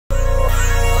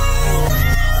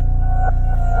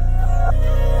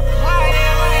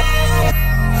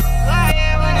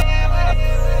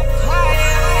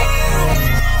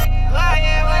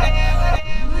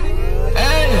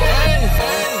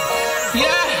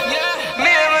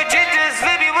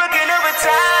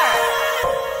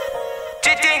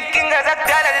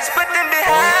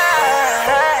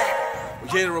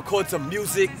We're here to record some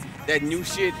music, that new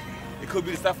shit. It could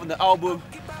be the stuff on the album,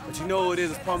 but you know what it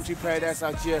is, it's Palm Tree Paradise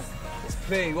out here. It's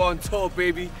playing, we're on tour,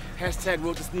 baby. Hashtag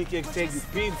Road to Sneaker Exchange,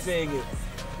 we've been saying it.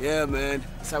 Yeah, man,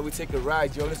 that's how we take a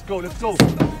ride, yo. Let's go, let's go.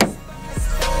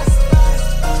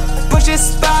 Push it,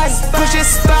 spot, push it,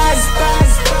 spot.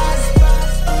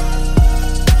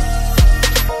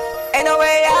 Ain't no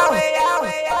way out,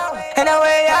 ain't no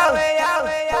way out.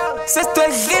 Sister,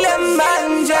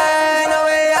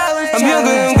 I'm young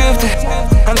and gifted.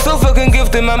 I'm so fucking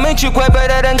gifted. My main chick way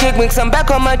better than kick mix. I'm back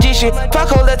on my G shit.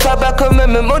 Fuck all the tobacco, me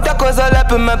motor cause all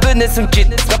up in my business and shit.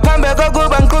 Kapam back, go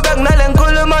back, nalan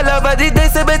kulum all over the day.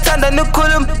 Se betanda no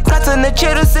kulum. Cut on the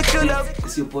chair to secure.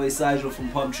 It's your boy Sajro from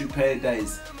Palm Tree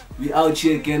Paradise. We out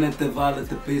here again at the Val at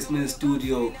the Basement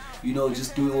Studio. You know,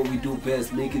 just doing what we do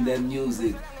best, making that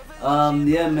music.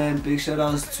 Yeah, man, big shout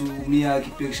outs to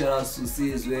Miyagi, big shout outs to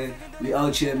Sizwe. We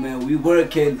out here, man, we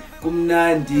working.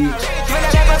 Kumnandi.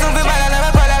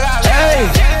 Hey,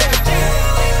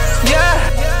 yeah,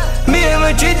 me and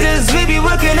my treaters, we be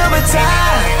working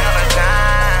overtime.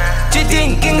 She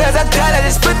thinking cause I gotta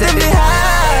just put them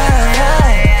behind.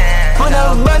 When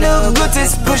I run of goods,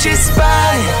 it's push it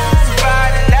spine.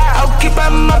 I'll keep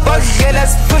on my butt, yeah,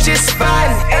 let's push it spine.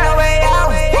 Ain't no way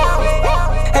out,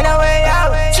 ain't no way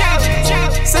out.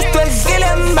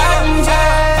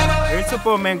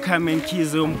 Superman coming,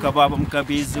 Kizum, Kababum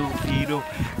Kabizu, Fido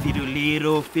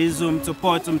Liro, Fizum, to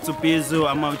Portum to Bizu.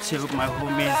 I'm out here with my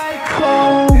homies.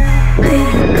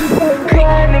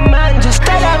 Just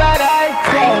tell about it.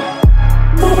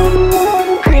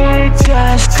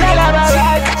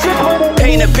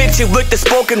 Paint a picture with the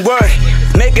spoken word.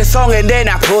 Make a song and then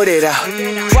I put it out.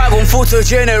 From future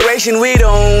generation, we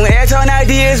don't act on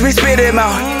ideas, we spit them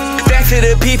out. Thanks to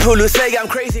the people who say I'm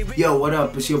crazy. Yo, what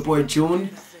up? It's your boy June.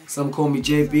 Some call me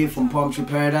JB from Palm Tree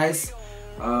Paradise.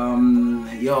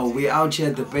 Yo, we out here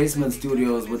at the Basement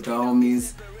Studios with the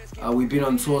homies. We've been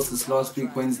on tour since last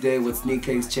week Wednesday with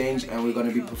Sneaker Exchange, and we're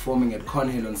gonna be performing at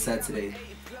Conhill on Saturday.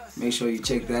 Make sure you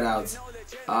check that out.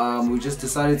 We just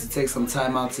decided to take some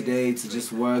time out today to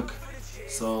just work.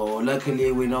 So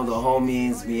luckily we know the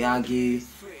homies, Miyagi,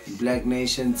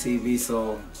 Blacknation TV,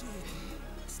 so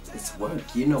it's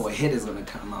work. You know a hit is gonna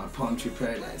come out. Palm Tree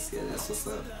Paradise, yeah, that's what's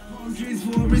up. Palm trees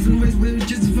for a reason, we're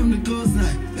just from the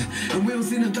coastline. And we don't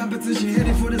see no competition,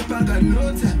 heading for the spot, got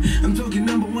no time. I'm talking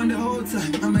 #1 the whole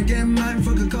time. I'ma get mine,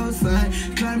 fuck a coastline.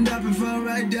 Climbed up and fell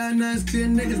right down, now it's clear,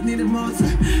 niggas needed more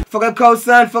time. Fuck a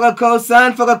coastline, fuck a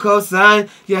coastline, fuck a coastline,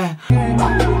 yeah.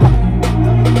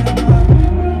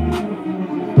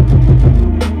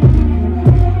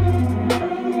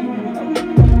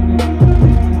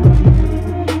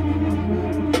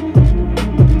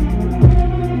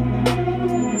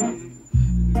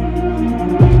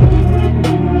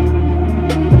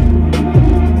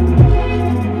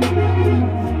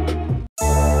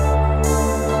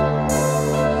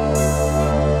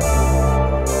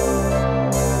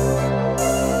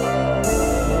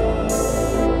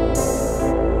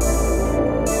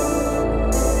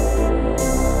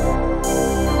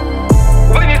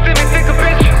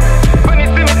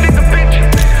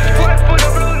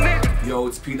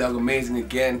 Amazing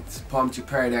again, it's Palm Tree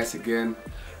Paradise again.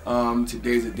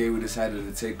 Today's the day we decided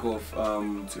to take off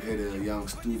to hit a young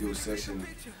studio session.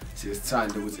 See, it's time,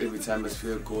 there was every time it's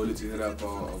fair goal to hit up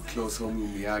our close homie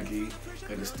Miyagi.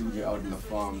 Got a studio out in the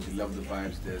farms, we love the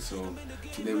vibes there. So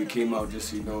today we came out just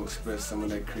to, you know, express some of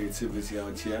that creativity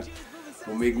out here.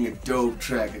 We're making a dope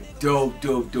track, a dope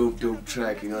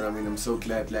track, you know what I mean? I'm so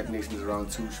glad Blacknation is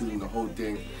around too, shooting the whole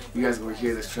thing. You guys are gonna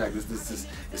hear this track, there's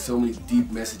so many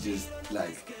deep messages,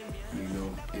 like, you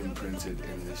know, imprinted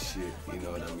in this shit, you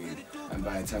know what I mean? And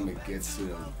by the time it gets to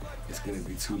them, it's gonna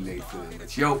be too late for them.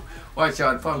 But yo, watch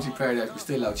out, Palm Tree Paradise, we're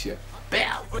still out here.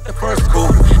 Bam! With the first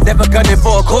school, never gunning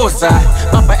for a cosign.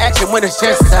 Up for action when it's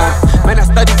chest time. Man, I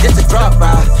study just to drop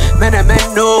by. Man, a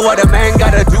man know what a man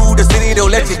gotta do. The city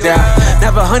don't let you down.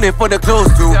 Never hunting for the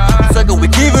clothes, dude. Sucker, we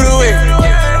keep it away.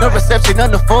 No reception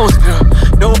on the phones, girl.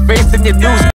 No face in your news.